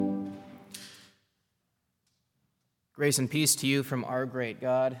Grace and peace to you from our great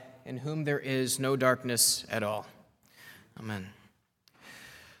God, in whom there is no darkness at all. Amen.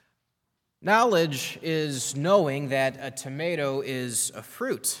 Knowledge is knowing that a tomato is a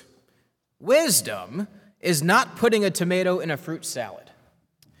fruit. Wisdom is not putting a tomato in a fruit salad.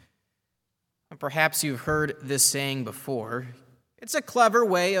 Perhaps you've heard this saying before. It's a clever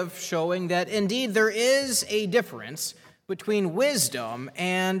way of showing that indeed there is a difference between wisdom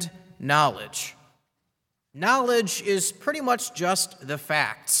and knowledge. Knowledge is pretty much just the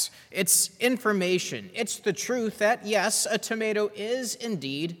facts. It's information. It's the truth that, yes, a tomato is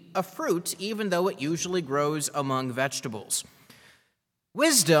indeed a fruit, even though it usually grows among vegetables.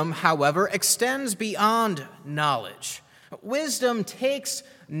 Wisdom, however, extends beyond knowledge. Wisdom takes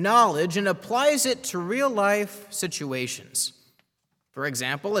knowledge and applies it to real-life situations. For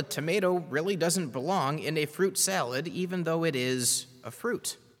example, a tomato really doesn't belong in a fruit salad, even though it is a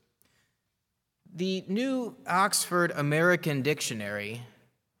fruit. The New Oxford American Dictionary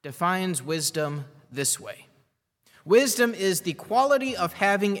defines wisdom this way. Wisdom is the quality of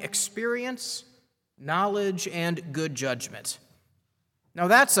having experience, knowledge, and good judgment. Now,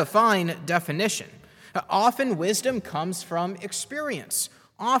 that's a fine definition. Often, wisdom comes from experience.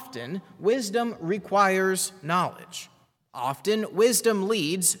 Often, wisdom requires knowledge. Often, wisdom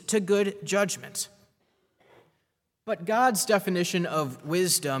leads to good judgment. But God's definition of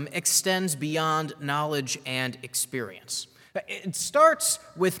wisdom extends beyond knowledge and experience. It starts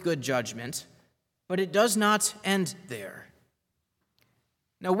with good judgment, but it does not end there.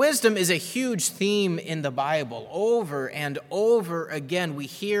 Now, wisdom is a huge theme in the Bible. Over and over again, we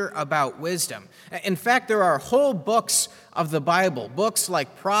hear about wisdom. In fact, there are whole books of the Bible, books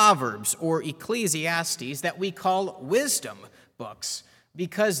like Proverbs or Ecclesiastes, that we call wisdom books,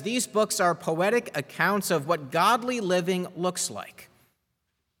 because these books are poetic accounts of what godly living looks like.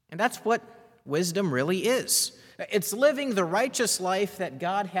 And that's what wisdom really is. It's living the righteous life that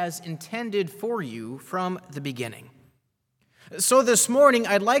God has intended for you from the beginning. So this morning,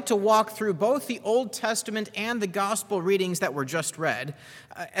 I'd like to walk through both the Old Testament and the gospel readings that were just read,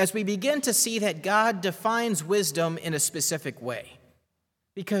 as we begin to see that God defines wisdom in a specific way.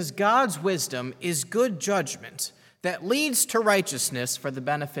 Because God's wisdom is good judgment that leads to righteousness for the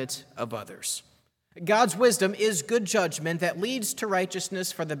benefit of others. God's wisdom is good judgment that leads to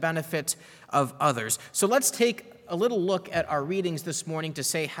righteousness for the benefit of others. So let's take a little look at our readings this morning to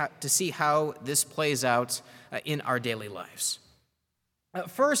see how this plays out in our daily lives.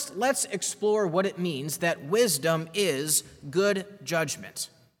 First, let's explore what it means that wisdom is good judgment.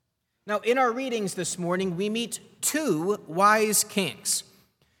 Now, in our readings this morning, we meet two wise kings.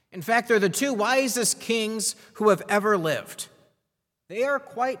 In fact, they're the two wisest kings who have ever lived. They are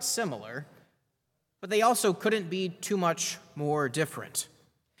quite similar, but they also couldn't be too much more different.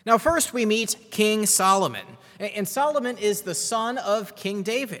 Now, first we meet King Solomon, and Solomon is the son of King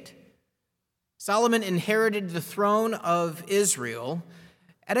David. Solomon inherited the throne of Israel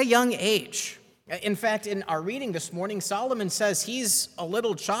at a young age. In fact, in our reading this morning, Solomon says he's a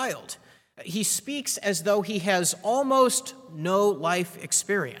little child. He speaks as though he has almost no life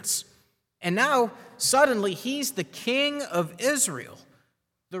experience. And now, suddenly, he's the king of Israel,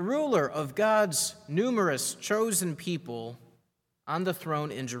 the ruler of God's numerous chosen people on the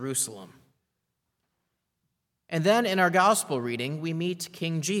throne in Jerusalem. And then in our gospel reading, we meet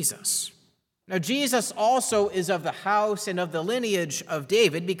King Jesus. Now, Jesus also is of the house and of the lineage of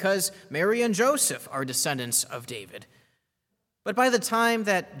David because Mary and Joseph are descendants of David. But by the time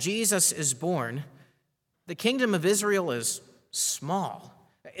that Jesus is born, the kingdom of Israel is small.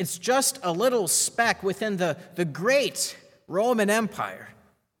 It's just a little speck within the great Roman Empire.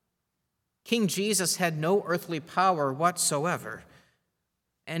 King Jesus had no earthly power whatsoever,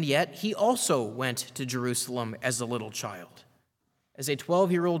 and yet he also went to Jerusalem as a little child, as a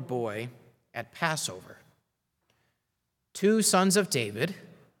 12-year-old boy at Passover. Two sons of David,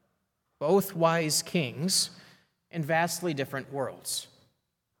 both wise kings, in vastly different worlds.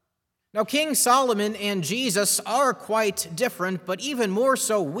 Now, King Solomon and Jesus are quite different, but even more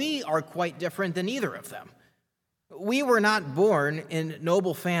so, we are quite different than either of them. We were not born in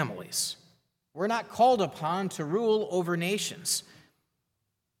noble families. We're not called upon to rule over nations.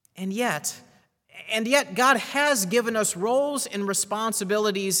 And yet, God has given us roles and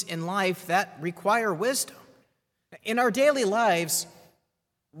responsibilities in life that require wisdom. In our daily lives,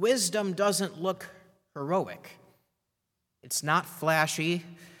 wisdom doesn't look heroic. It's not flashy.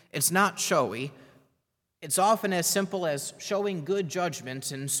 It's not showy. It's often as simple as showing good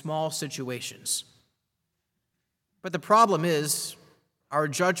judgment in small situations. But the problem is, our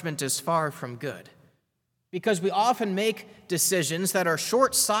judgment is far from good, because we often make decisions that are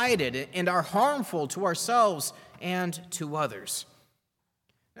short-sighted and are harmful to ourselves and to others.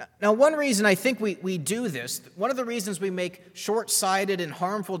 Now, one reason I think we do this, one of the reasons we make short-sighted and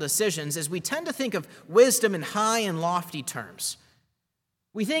harmful decisions, is we tend to think of wisdom in high and lofty terms.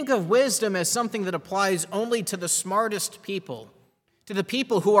 We think of wisdom as something that applies only to the smartest people, to the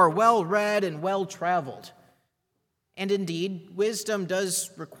people who are well-read and well-traveled. And indeed, wisdom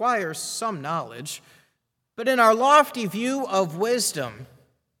does require some knowledge, but in our lofty view of wisdom,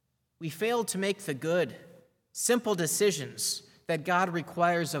 we fail to make the good, simple decisions that God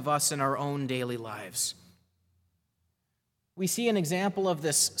requires of us in our own daily lives. We see an example of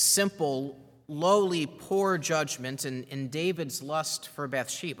this simple, lowly, poor judgment in David's lust for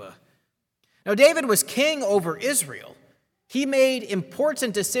Bathsheba. Now, David was king over Israel. He made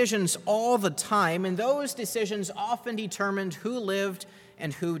important decisions all the time, and those decisions often determined who lived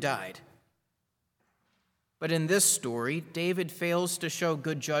and who died. But in this story, David fails to show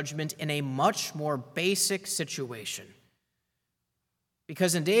good judgment in a much more basic situation.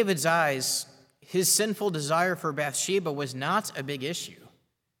 Because in David's eyes, his sinful desire for Bathsheba was not a big issue.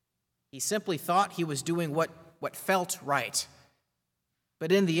 He simply thought he was doing what felt right.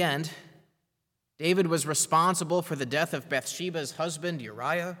 But in the end, David was responsible for the death of Bathsheba's husband,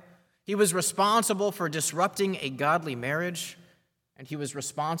 Uriah. He was responsible for disrupting a godly marriage, and he was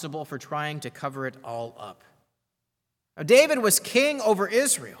responsible for trying to cover it all up. Now, David was king over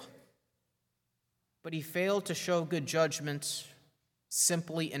Israel, but he failed to show good judgment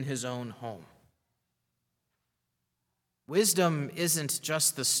simply in his own home. Wisdom isn't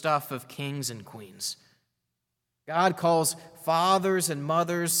just the stuff of kings and queens. God calls fathers and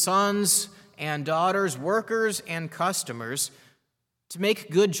mothers, sons and daughters, workers and customers to make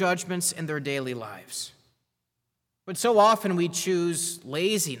good judgments in their daily lives. But so often we choose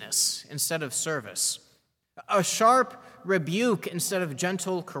laziness instead of service, a sharp rebuke instead of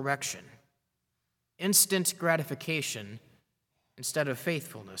gentle correction, instant gratification instead of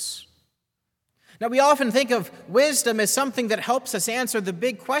faithfulness. Now, we often think of wisdom as something that helps us answer the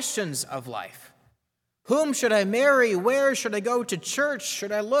big questions of life. Whom should I marry? Where should I go to church?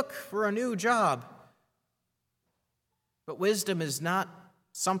 Should I look for a new job? But wisdom is not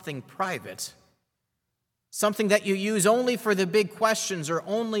something private, something that you use only for the big questions or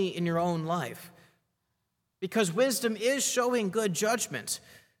only in your own life. Because wisdom is showing good judgment,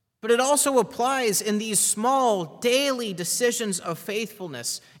 but it also applies in these small daily decisions of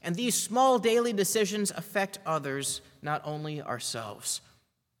faithfulness, and these small daily decisions affect others, not only ourselves.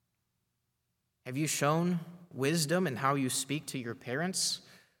 Have you shown wisdom in how you speak to your parents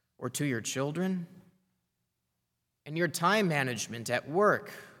or to your children? In your time management at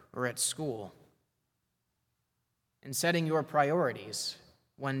work or at school? In setting your priorities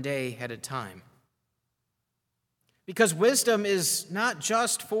one day at a time? Because wisdom is not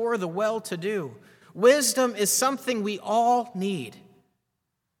just for the well-to-do. Wisdom is something we all need.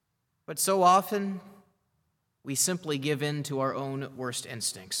 But so often, we simply give in to our own worst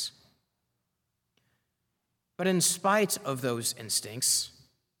instincts. But in spite of those instincts,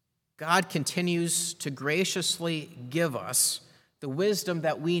 God continues to graciously give us the wisdom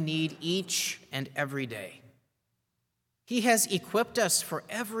that we need each and every day. He has equipped us for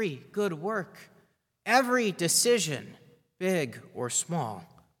every good work, every decision, big or small.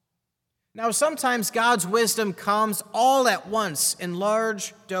 Now, sometimes God's wisdom comes all at once in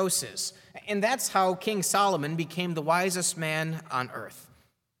large doses, and that's how King Solomon became the wisest man on earth.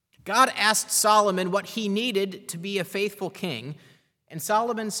 God asked Solomon what he needed to be a faithful king, and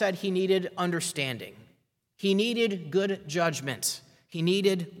Solomon said he needed understanding. He needed good judgment. He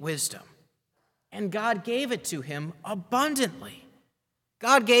needed wisdom. And God gave it to him abundantly.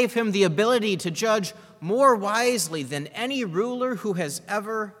 God gave him the ability to judge more wisely than any ruler who has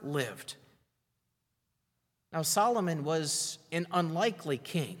ever lived. Now, Solomon was an unlikely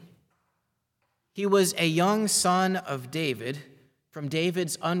king. He was a young son of David from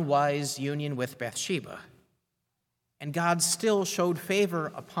David's unwise union with Bathsheba, and God still showed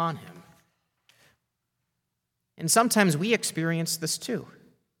favor upon him. And sometimes we experience this too.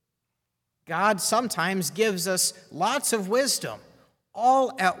 God sometimes gives us lots of wisdom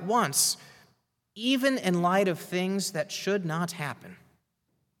all at once, even in light of things that should not happen.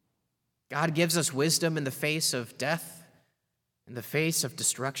 God gives us wisdom in the face of death, in the face of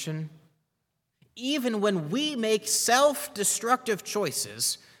destruction. Even when we make self-destructive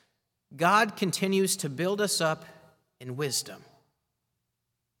choices, God continues to build us up in wisdom.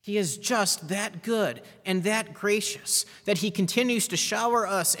 He is just that good and that gracious that he continues to shower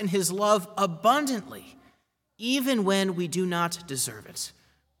us in his love abundantly, even when we do not deserve it,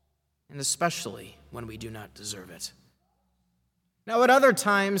 and especially when we do not deserve it. Now, at other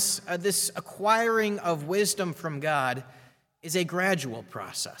times, this acquiring of wisdom from God is a gradual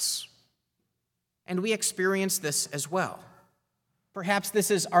process, and we experience this as well. Perhaps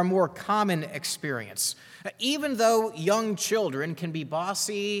this is our more common experience. Even though young children can be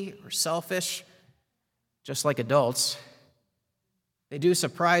bossy or selfish, just like adults, they do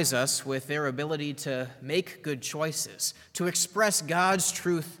surprise us with their ability to make good choices, to express God's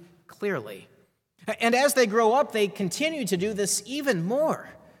truth clearly. And as they grow up, they continue to do this even more.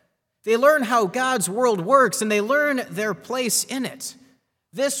 They learn how God's world works, and they learn their place in it.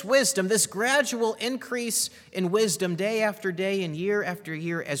 This wisdom, this gradual increase in wisdom day after day and year after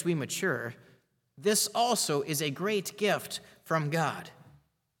year as we mature, this also is a great gift from God.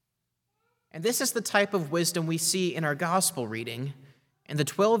 And this is the type of wisdom we see in our gospel reading in the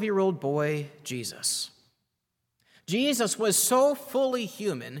 12-year-old boy, Jesus. Jesus was so fully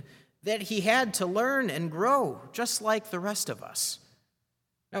human that he had to learn and grow just like the rest of us.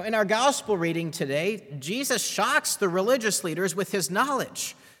 Now, in our gospel reading today, Jesus shocks the religious leaders with his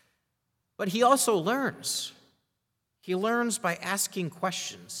knowledge, but he also learns. He learns by asking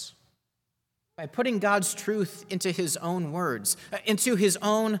questions, by putting God's truth into his own words, into his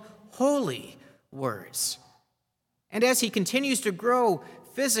own holy words. And as he continues to grow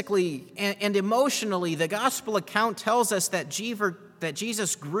physically and emotionally, the gospel account tells us that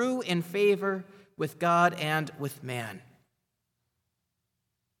Jesus grew in favor with God and with man.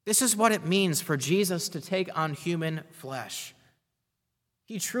 This is what it means for Jesus to take on human flesh.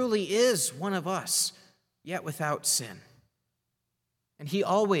 He truly is one of us, yet without sin. And he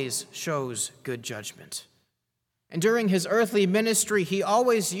always shows good judgment. And during his earthly ministry, he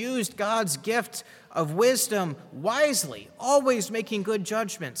always used God's gift of wisdom wisely, always making good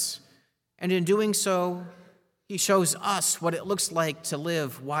judgments. And in doing so, he shows us what it looks like to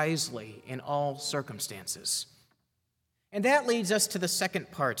live wisely in all circumstances. And that leads us to the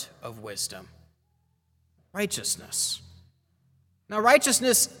second part of wisdom, righteousness. Now,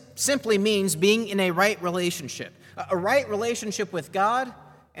 righteousness simply means being in a right relationship with God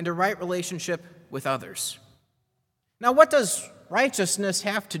and a right relationship with others. Now, what does righteousness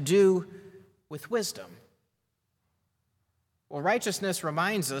have to do with wisdom? Well, righteousness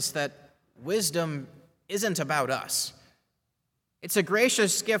reminds us that wisdom isn't about us. It's a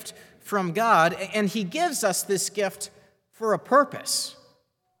gracious gift from God, and he gives us this gift for a purpose.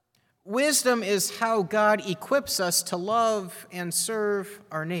 Wisdom is how God equips us to love and serve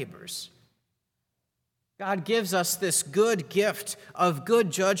our neighbors. God gives us this good gift of good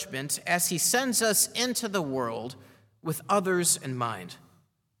judgment as he sends us into the world with others in mind.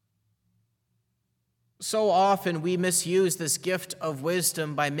 So often we misuse this gift of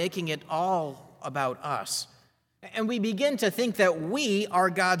wisdom by making it all about us. And we begin to think that we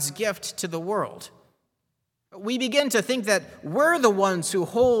are God's gift to the world. We begin to think that we're the ones who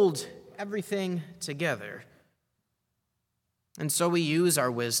hold everything together. And so we use our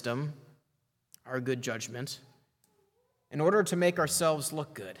wisdom, our good judgment, in order to make ourselves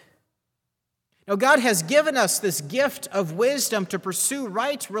look good. Now, God has given us this gift of wisdom to pursue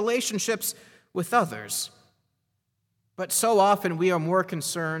right relationships with others. But so often we are more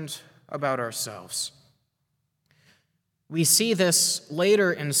concerned about ourselves. We see this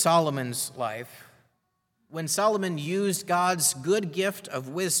later in Solomon's life, when Solomon used God's good gift of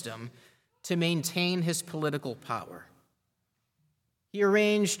wisdom to maintain his political power. He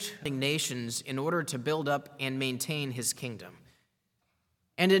arranged nations in order to build up and maintain his kingdom.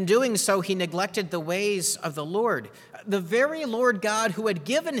 And in doing so, he neglected the ways of the Lord, the very Lord God who had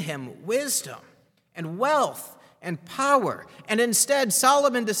given him wisdom and wealth and power. And instead,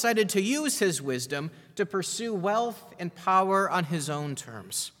 Solomon decided to use his wisdom to pursue wealth and power on his own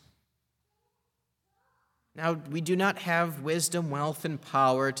terms. Now, we do not have wisdom, wealth, and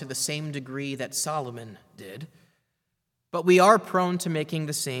power to the same degree that Solomon did, but we are prone to making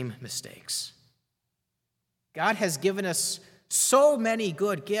the same mistakes. God has given us so many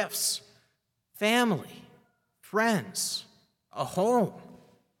good gifts: family, friends, a home,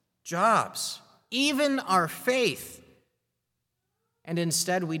 jobs, even our faith. And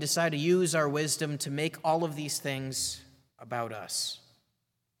instead, we decide to use our wisdom to make all of these things about us.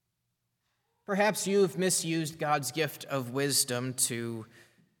 Perhaps you've misused God's gift of wisdom to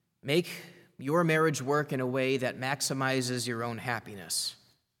make your marriage work in a way that maximizes your own happiness.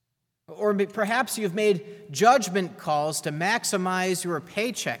 Or perhaps you've made judgment calls to maximize your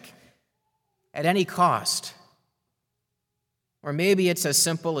paycheck at any cost. Or maybe it's as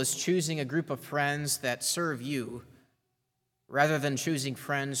simple as choosing a group of friends that serve you rather than choosing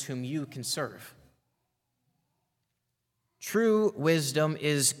friends whom you can serve. True wisdom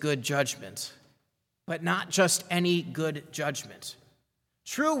is good judgment, but not just any good judgment.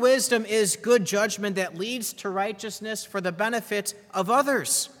 True wisdom is good judgment that leads to righteousness for the benefit of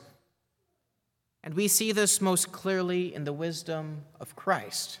others. And we see this most clearly in the wisdom of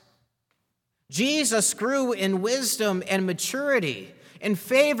Christ. Jesus grew in wisdom and maturity, in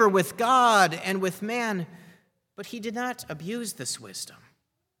favor with God and with man, but he did not abuse this wisdom.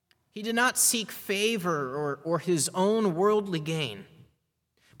 He did not seek favor or his own worldly gain,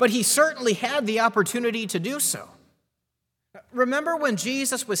 but he certainly had the opportunity to do so. Remember when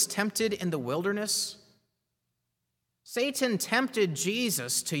Jesus was tempted in the wilderness? Satan tempted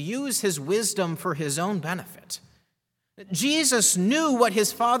Jesus to use his wisdom for his own benefit. Jesus knew what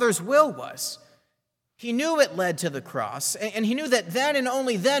his Father's will was. He knew it led to the cross, and he knew that then and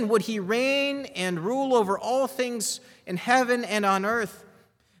only then would he reign and rule over all things in heaven and on earth.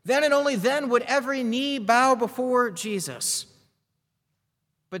 Then and only then would every knee bow before Jesus.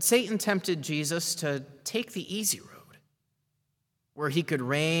 But Satan tempted Jesus to take the easy road, where he could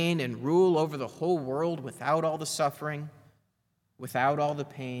reign and rule over the whole world without all the suffering, without all the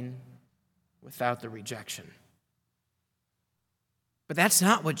pain, without the rejection. But that's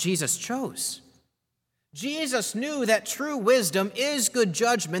not what Jesus chose. Jesus knew that true wisdom is good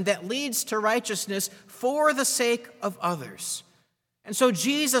judgment that leads to righteousness for the sake of others. And so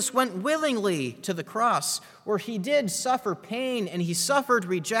Jesus went willingly to the cross, where he did suffer pain and he suffered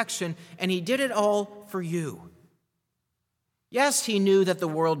rejection, and he did it all for you. Yes, he knew that the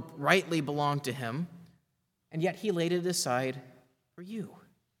world rightly belonged to him, and yet he laid it aside for you.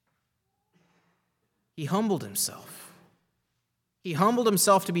 He humbled himself. He humbled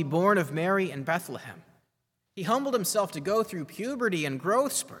himself to be born of Mary in Bethlehem. He humbled himself to go through puberty and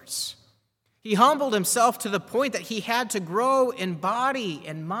growth spurts. He humbled himself to the point that he had to grow in body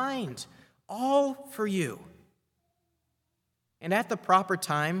and mind, all for you. And at the proper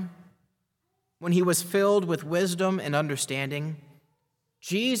time, when he was filled with wisdom and understanding,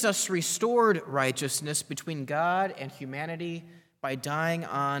 Jesus restored righteousness between God and humanity by dying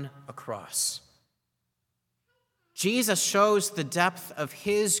on a cross. Jesus shows the depth of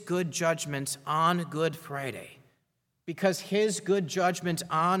his good judgment on Good Friday, because his good judgment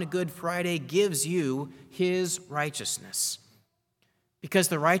on Good Friday gives you his righteousness. Because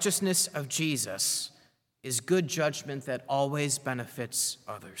the righteousness of Jesus is good judgment that always benefits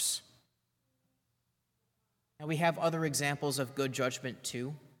others. And we have other examples of good judgment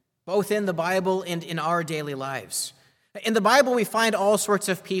too, both in the Bible and in our daily lives. In the Bible, we find all sorts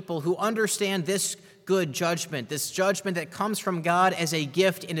of people who understand this good judgment, this judgment that comes from God as a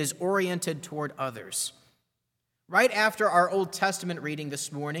gift and is oriented toward others. Right after our Old Testament reading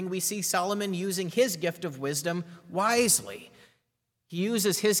this morning, we see Solomon using his gift of wisdom wisely. He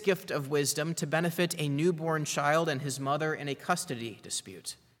uses his gift of wisdom to benefit a newborn child and his mother in a custody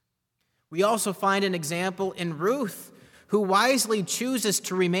dispute. We also find an example in Ruth, who wisely chooses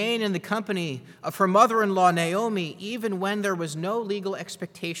to remain in the company of her mother-in-law Naomi, even when there was no legal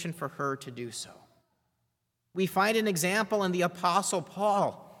expectation for her to do so. We find an example in the Apostle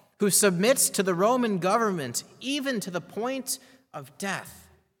Paul, who submits to the Roman government, even to the point of death,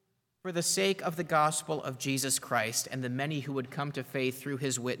 for the sake of the gospel of Jesus Christ and the many who would come to faith through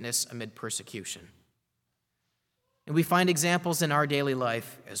his witness amid persecution. And we find examples in our daily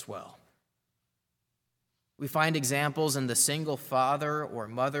life as well. We find examples in the single father or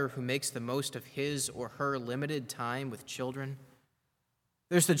mother who makes the most of his or her limited time with children.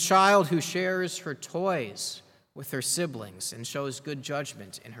 There's the child who shares her toys with her siblings and shows good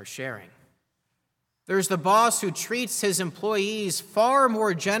judgment in her sharing. There's the boss who treats his employees far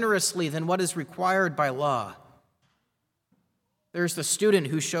more generously than what is required by law. There's the student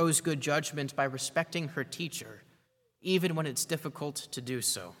who shows good judgment by respecting her teacher, even when it's difficult to do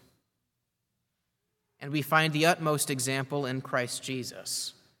so. And we find the utmost example in Christ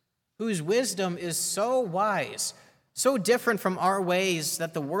Jesus, whose wisdom is so wise, so different from our ways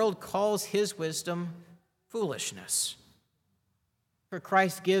that the world calls his wisdom foolishness. For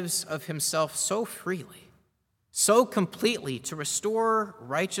Christ gives of himself so freely, so completely to restore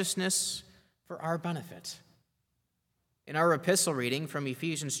righteousness for our benefit. In our epistle reading from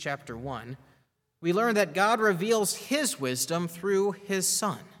Ephesians chapter 1, we learn that God reveals his wisdom through his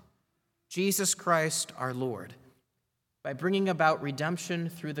Son, Jesus Christ our Lord, by bringing about redemption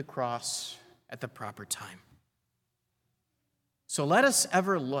through the cross at the proper time. So let us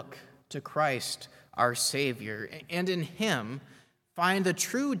ever look to Christ our Savior, and in him find the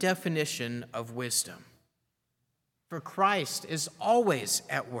true definition of wisdom. For Christ is always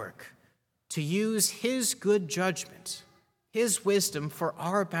at work to use his good judgment, his wisdom for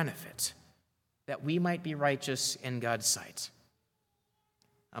our benefit, that we might be righteous in God's sight.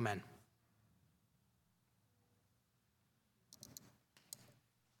 Amen.